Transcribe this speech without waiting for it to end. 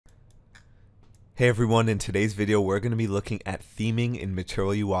Hey everyone, in today's video we're going to be looking at theming in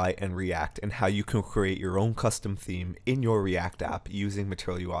Material UI and React and how you can create your own custom theme in your React app using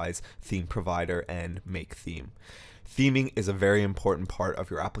Material UI's theme provider and make theme. Theming is a very important part of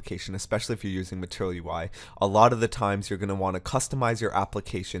your application, especially if you're using Material UI. A lot of the times you're going to want to customize your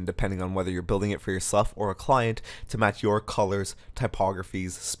application depending on whether you're building it for yourself or a client to match your colors,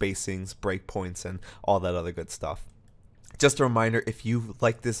 typographies, spacings, breakpoints, and all that other good stuff. Just a reminder, if you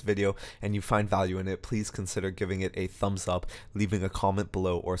like this video and you find value in it, please consider giving it a thumbs up, leaving a comment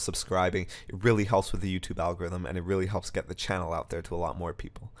below, or subscribing. It really helps with the YouTube algorithm and it really helps get the channel out there to a lot more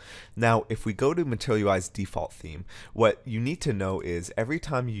people. Now, if we go to Material UI's default theme, what you need to know is every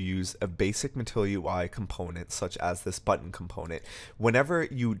time you use a basic Material UI component, such as this button component, whenever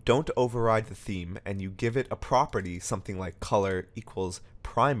you don't override the theme and you give it a property, something like color equals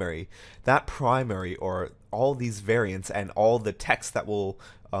primary, that primary or all these variants and all the text that will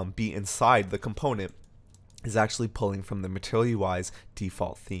be inside the component is actually pulling from the Material UI's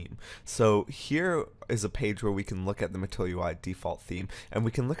default theme. So here is a page where we can look at the Material UI default theme and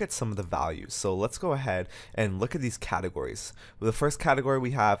we can look at some of the values. So let's go ahead and look at these categories. The first category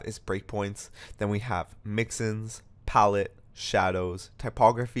we have is breakpoints, then we have mix-ins, palette, shadows,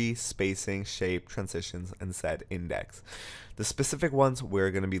 typography, spacing, shape, transitions, and set index. The specific ones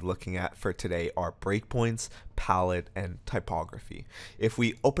we're going to be looking at for today are breakpoints, palette, and typography. If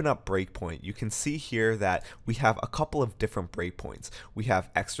we open up breakpoint, you can see here that we have a couple of different breakpoints. We have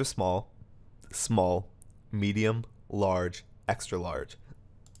extra small, small, medium, large, extra large.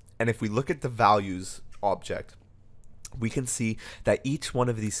 And if we look at the values object, we can see that each one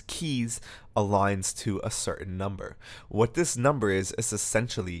of these keys aligns to a certain number. What this number is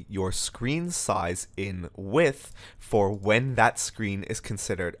essentially your screen size in width for when that screen is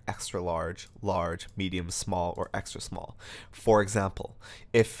considered extra large, large, medium, small, or extra small. For example,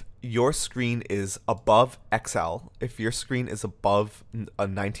 if your screen is above XL, if your screen is above a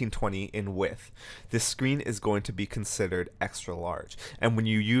 1920 in width, this screen is going to be considered extra large. And when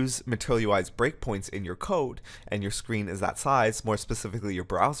you use Material UI's breakpoints in your code and your screen is that size, more specifically your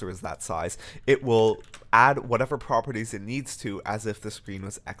browser is that size, it will add whatever properties it needs to as if the screen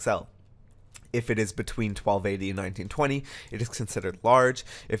was XL. If it is between 1280 and 1920, it is considered large.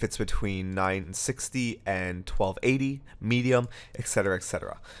 If it's between 960 and 1280, medium, etc.,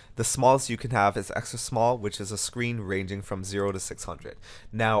 etc. The smallest you can have is extra small, which is a screen ranging from 0 to 600.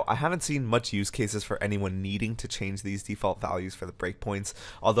 Now, I haven't seen much use cases for anyone needing to change these default values for the breakpoints,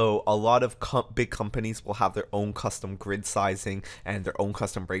 although a lot of big companies will have their own custom grid sizing and their own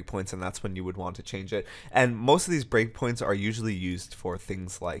custom breakpoints, and that's when you would want to change it. And most of these breakpoints are usually used for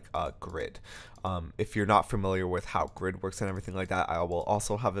things like grid. If you're not familiar with how grid works and everything like that, I will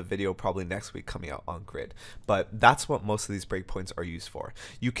also have a video probably next week coming out on grid. But that's what most of these breakpoints are used for.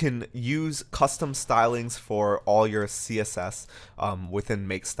 You can use custom stylings for all your CSS within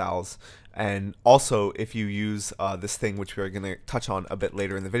makeStyles. And also, if you use this thing, which we're going to touch on a bit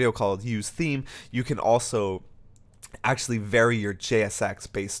later in the video, called use theme, you can also actually vary your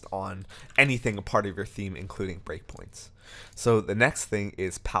JSX based on anything a part of your theme, including breakpoints. So the next thing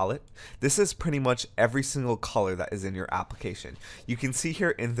is palette. This is pretty much every single color that is in your application. You can see here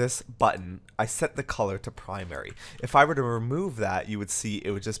in this button, I set the color to primary. If I were to remove that, you would see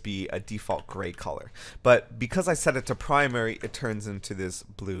it would just be a default gray color. But because I set it to primary, it turns into this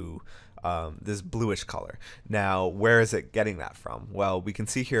blue, this bluish color. Now, where is it getting that from? Well, we can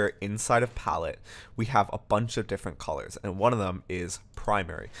see here inside of palette, we have a bunch of different colors, and one of them is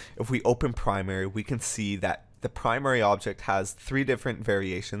primary. If we open primary, we can see that the primary object has three different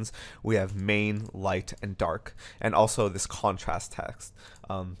variations. We have main, light, and dark, and also this contrast text.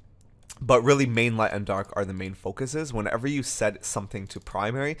 But really, main, light, and dark are the main focuses. Whenever you set something to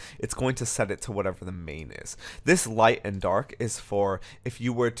primary, it's going to set it to whatever the main is. This light and dark is for if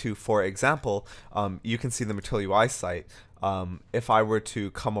you were to, for example, you can see the Material UI site. If I were to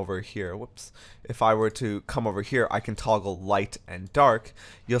come over here, if I were to come over here, I can toggle light and dark.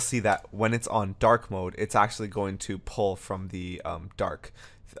 You'll see that when it's on dark mode, it's actually going to pull from the dark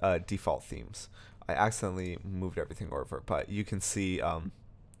default themes. I accidentally moved everything over, but you can see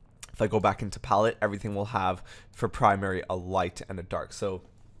if I go back into palette, everything will have for primary a light and a dark. So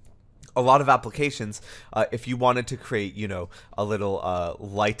a lot of applications, if you wanted to create, you know, a little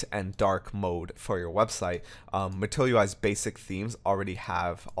light and dark mode for your website, Material UI's basic themes already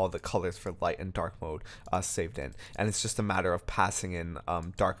have all the colors for light and dark mode saved in. And it's just a matter of passing in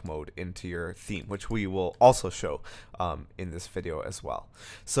dark mode into your theme, which we will also show in this video as well.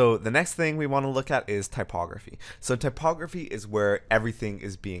 So the next thing we want to look at is typography. So typography is where everything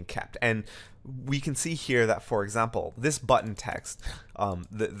is being kept. And we can see here that, for example, this button text,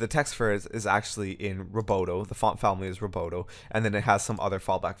 the text for it is actually in Roboto. The font family is Roboto, and then it has some other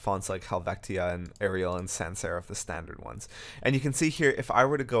fallback fonts like Helvetia and Arial and sans serif, the standard ones. And you can see here, if I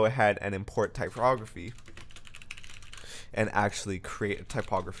were to go ahead and import typography and actually create a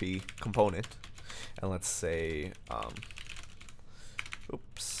typography component, and let's say,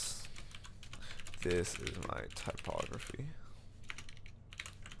 oops, this is my typography.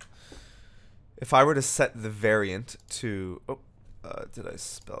 If I were to set the variant to, did I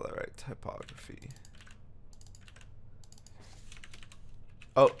spell that right? Typography.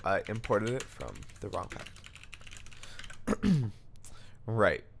 Oh, I imported it from the wrong pack.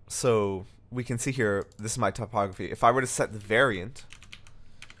 Right. So we can see here, this is my typography. If I were to set the variant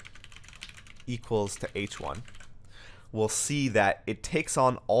equals to H1, we'll see that it takes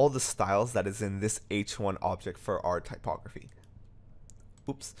on all the styles that is in this H1 object for our typography.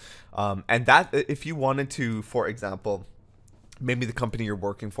 Oops. And that, if you wanted to, for example, maybe the company you're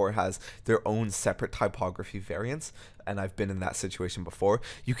working for has their own separate typography variants, and I've been in that situation before,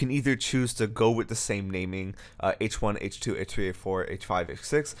 you can either choose to go with the same naming, H1, H2, H3, H4, H5,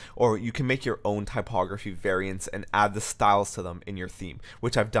 H6, or you can make your own typography variants and add the styles to them in your theme,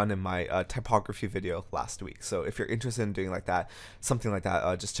 which I've done in my typography video last week. So if you're interested in doing like that, something like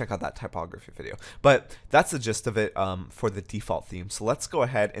that, just check out that typography video. But that's the gist of it for the default theme. So let's go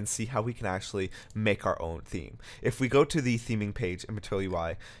ahead and see how we can actually make our own theme. If we go to the theming page in Material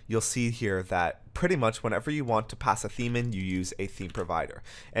UI, you'll see here that pretty much whenever you want to pass a theme in, you use a theme provider.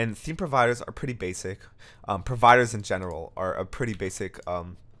 And theme providers are pretty basic. Providers in general are a pretty basic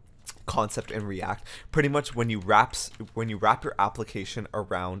concept in React. Pretty much when you wrap your application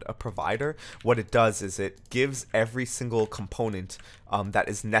around a provider, what it does is it gives every single component that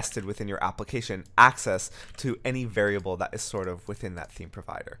is nested within your application access to any variable that is sort of within that theme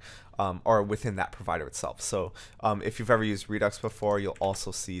provider, or within that provider itself. So if you've ever used Redux before, you'll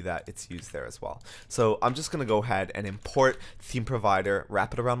also see that it's used there as well. So I'm just going to go ahead and import theme provider,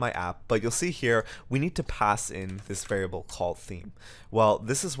 wrap it around my app, but you'll see here we need to pass in this variable called theme. Well,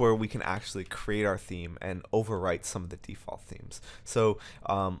 this is where we can actually create our theme and overwrite some of the default themes. So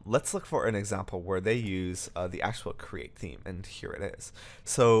let's look for an example where they use the actual create theme, and here it is.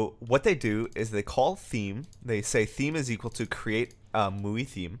 So what they do is they call theme, they say theme is equal to create MUI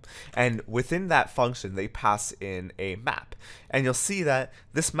theme, and within that function they pass in a map, and you'll see that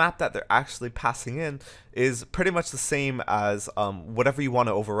this map that they're actually passing in is pretty much the same as whatever you want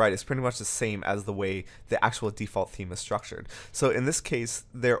to override is pretty much the same as the way the actual default theme is structured. So in this case,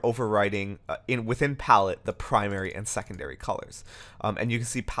 they're overriding within palette the primary and secondary colors, and you can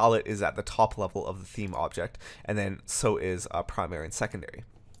see palette is at the top level of the theme object, and then so is primary and secondary.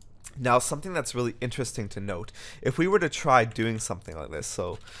 Now, something that's really interesting to note, if we were to try doing something like this,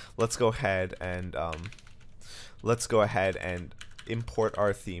 so let's go ahead and import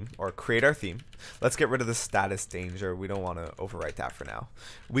our theme, or create our theme. Let's get rid of the status danger. We don't want to overwrite that for now.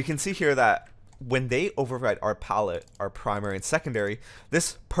 We can see here that when they overwrite our palette, our primary and secondary,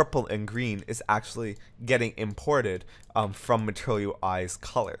 this purple and green is actually getting imported from Material UI's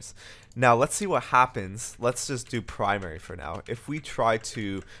colors. Now let's see what happens. Let's just do primary for now. If we try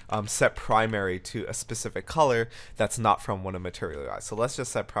to set primary to a specific color that's not from one of Material UI, so let's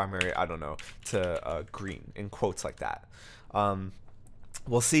just set primary, I don't know, to green, in quotes like that.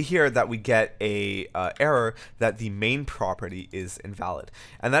 We'll see here that we get a error that the main property is invalid,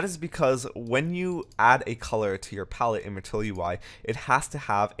 and that is because when you add a color to your palette in Material UI, it has to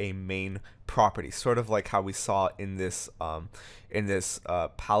have a main property, sort of like how we saw in this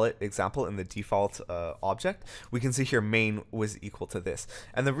palette example in the default object. We can see here main was equal to this,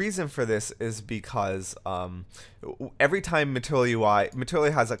 and the reason for this is because every time Material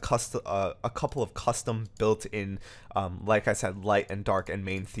UI has a couple of custom built-in, like I said, light and dark and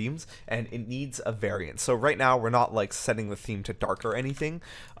main themes, and it needs a variant. So right now we're not like setting the theme to dark or anything,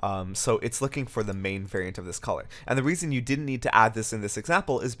 so it's looking for the main variant of this color. And the reason you didn't need to add this in this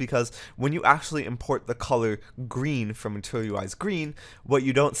example is because when you actually import the color green from Material UI's green, what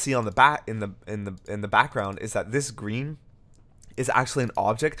you don't see on the back in the background is that this green is actually an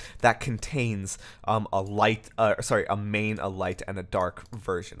object that contains a main, a light, and a dark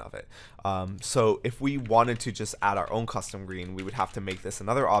version of it. So if we wanted to just add our own custom green, we would have to make this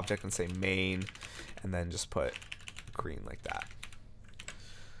another object and say main, and then just put green like that.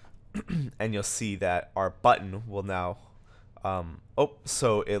 And you'll see that our button will now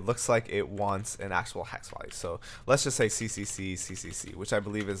so it looks like it wants an actual hex value. So let's just say CCC, which I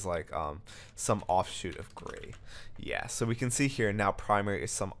believe is like some offshoot of gray. Yeah, so we can see here now primary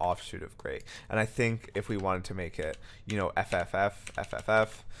is some offshoot of gray. And I think if we wanted to make it, you know,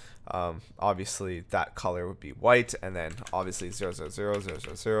 FFF, obviously that color would be white, and then obviously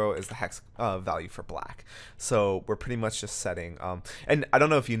 000,000 is the hex value for black. So we're pretty much just setting, and I don't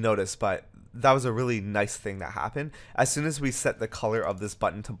know if you noticed, but that was a really nice thing that happened. As soon as we set the color of this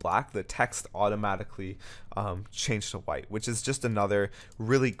button to black, the text automatically changed to white, which is just another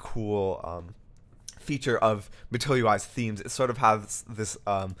really cool feature of Material UI's themes. It sort of has this,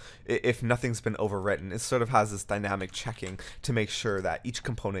 if nothing's been overwritten, it sort of has this dynamic checking to make sure that each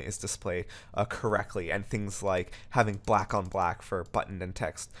component is displayed correctly, and things like having black on black for button and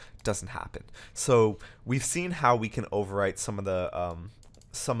text doesn't happen. So we've seen how we can overwrite some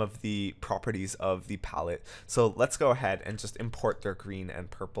of the properties of the palette. So let's go ahead and just import their green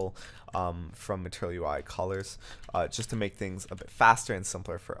and purple from Material UI colors, just to make things a bit faster and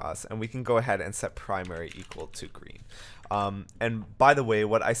simpler for us. And we can go ahead and set primary equal to green. And by the way,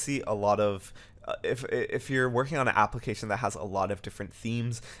 what I see a lot of, if you're working on an application that has a lot of different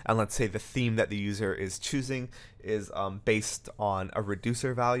themes, and let's say the theme that the user is choosing is based on a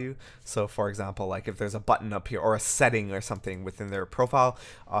reducer value. So for example, like if there's a button up here or a setting or something within their profile,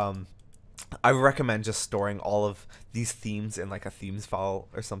 I recommend just storing all of these themes in like a themes file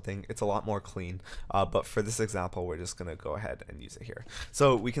or something. It's a lot more clean, but for this example, we're just gonna go ahead and use it here.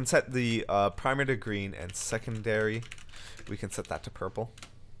 So we can set the primary to green, and secondary, we can set that to purple.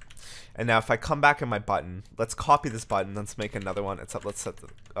 And now if I come back in my button, let's copy this button, let's make another one, except let's set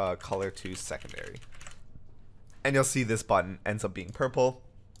the color to secondary. And you'll see this button ends up being purple.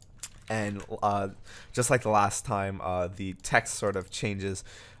 And just like the last time, the text sort of changes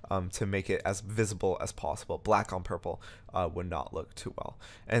to make it as visible as possible. Black on purple would not look too well.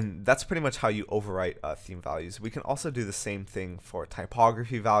 And that's pretty much how you overwrite theme values. We can also do the same thing for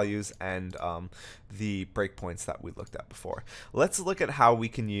typography values and the breakpoints that we looked at before. Let's look at how we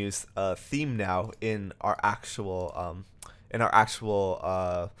can use a theme now in our actual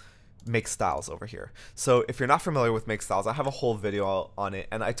makeStyles over here. So if you're not familiar with makeStyles, I have a whole video on it,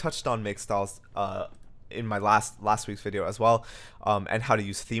 and I touched on makeStyles in my last week's video as well, and how to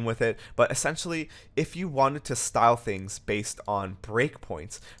use theme with it. But essentially, if you wanted to style things based on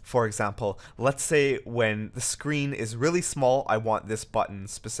breakpoints, for example, let's say when the screen is really small, I want this button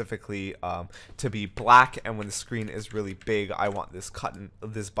specifically to be black, and when the screen is really big, I want this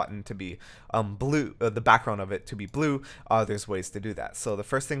button to be blue, the background of it to be blue. There's ways to do that. So the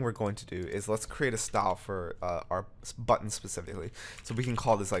first thing we're going to do is let's create a style for our button specifically. So we can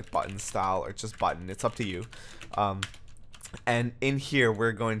call this like button style or just button. It's up to you. And in here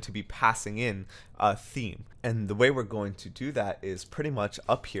we're going to be passing in a theme, and the way we're going to do that is pretty much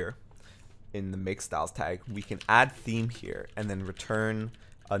up here in the makeStyles tag. We can add theme here and then return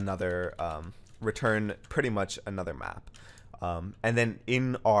another return pretty much another map, and then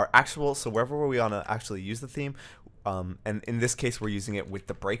in our actual, so wherever we want to actually use the theme, and in this case we're using it with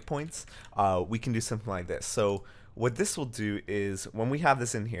the breakpoints, we can do something like this. So what this will do is when we have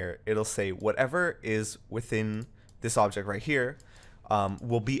this in here, it'll say whatever is within this object right here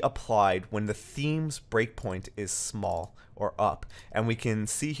will be applied when the theme's breakpoint is small or up. And we can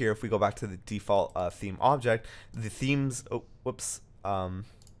see here, if we go back to the default theme object, the theme's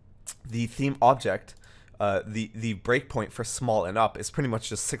the theme object, the breakpoint for small and up is pretty much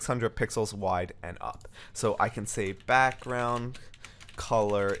just 600 pixels wide and up. So I can say background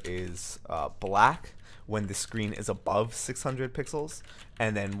color is black when the screen is above 600 pixels,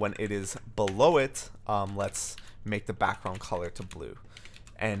 and then when it is below it, let's make the background color to blue.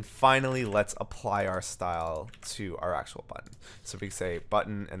 And finally, let's apply our style to our actual button. So we can say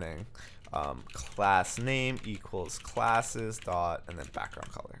button, and then class name equals classes dot, and then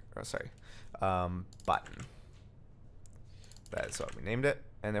background color, or sorry, button. That is what we named it.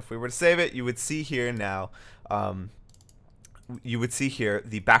 And if we were to save it, you would see here now, you would see here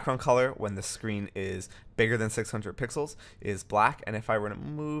the background color when the screen is bigger than 600 pixels is black, and if I were to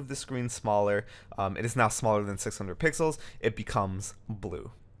move the screen smaller, it is now smaller than 600 pixels, it becomes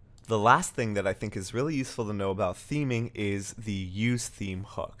blue. The last thing that I think is really useful to know about theming is the use theme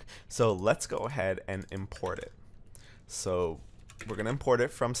hook. So let's go ahead and import it. So we're going to import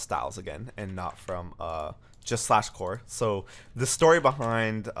it from styles again, and not from just /core. So the story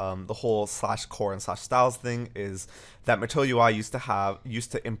behind the whole /core and /styles thing is that Material UI used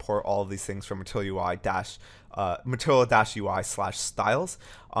to import all of these things from Material UI/styles,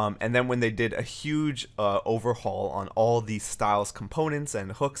 and then when they did a huge overhaul on all these styles components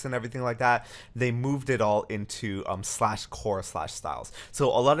and hooks and everything like that, they moved it all into /core/styles. So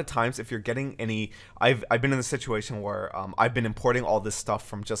a lot of times, if you're getting any, I've been in a situation where I've been importing all this stuff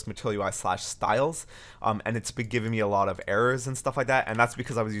from just Material UI/styles, and it's been giving me a lot of errors and stuff like that, and that's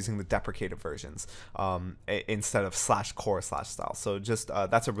because I was using the deprecated versions instead of /core/style. So just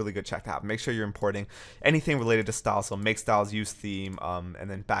that's a really good check to have. Make sure you're importing anything related to style, so makeStyles, use theme, and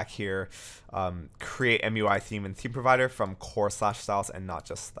then back here create MUI theme and theme provider from core/styles and not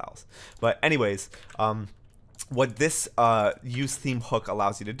just styles. But anyways, what this use theme hook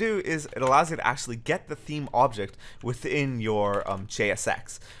allows you to do is it allows you to actually get the theme object within your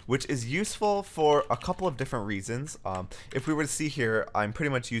JSX, which is useful for a couple of different reasons. If we were to see here, I'm pretty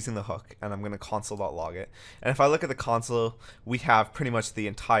much using the hook, and I'm going to console.log it. And if I look at the console, we have pretty much the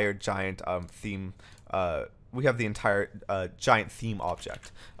entire giant theme. We have the entire giant theme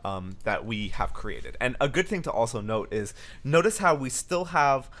object that we have created. And a good thing to also note is, notice how we still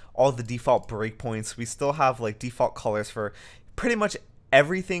have all the default breakpoints. We still have like default colors for pretty much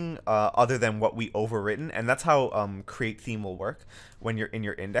everything other than what we overwritten. And that's how create theme will work when you're in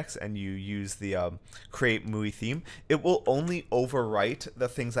your index and you use the create MUI theme. It will only overwrite the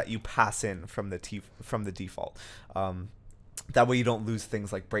things that you pass in from the default. That way you don't lose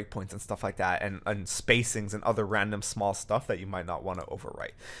things like breakpoints and stuff like that, and spacings and other random small stuff that you might not want to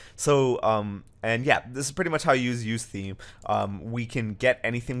overwrite. So, and yeah, this is pretty much how you use theme. We can get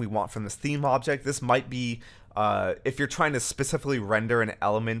anything we want from this theme object. This might be, if you're trying to specifically render an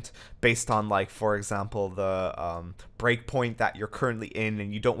element based on, like, for example, the breakpoint that you're currently in,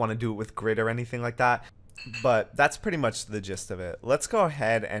 and you don't want to do it with grid or anything like that. But that's pretty much the gist of it. Let's go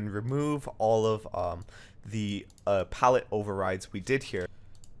ahead and remove all of the palette overrides we did here,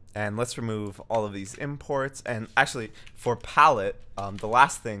 and let's remove all of these imports. And actually, for palette, the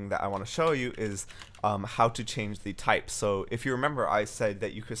last thing that I want to show you is how to change the type. So if you remember, I said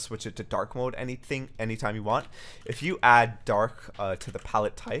that you could switch it to dark mode anytime you want. If you add dark to the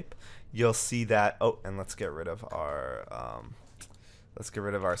palette type, you'll see that. Oh, and let's get rid of our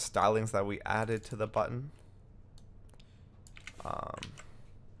stylings that we added to the button.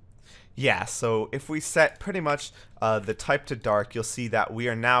 Yeah, so if we set pretty much the type to dark, you'll see that we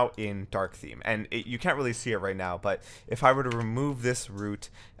are now in dark theme. And you can't really see it right now, but if I were to remove this root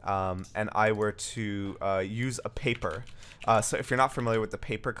and I were to use a paper, so if you're not familiar with the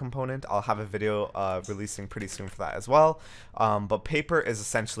paper component, I'll have a video releasing pretty soon for that as well. But paper is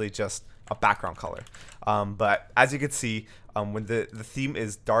essentially just a background color. But as you can see, when the theme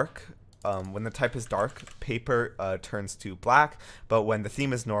is dark, when the type is dark, paper turns to black, but when the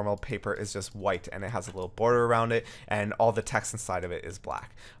theme is normal, paper is just white and it has a little border around it, and all the text inside of it is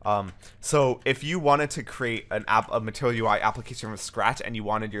black. So if you wanted to create a Material UI application from scratch and you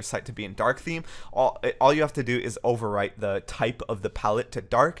wanted your site to be in dark theme, all you have to do is overwrite the type of the palette to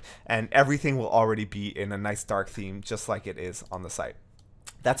dark, and everything will already be in a nice dark theme just like it is on the site.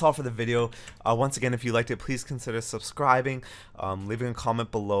 That's all for the video. Once again, if you liked it, please consider subscribing, leaving a comment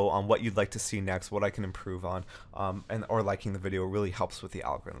below on what you'd like to see next, what I can improve on, or liking the video really helps with the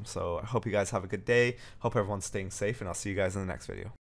algorithm. So I hope you guys have a good day. Hope everyone's staying safe, and I'll see you guys in the next video.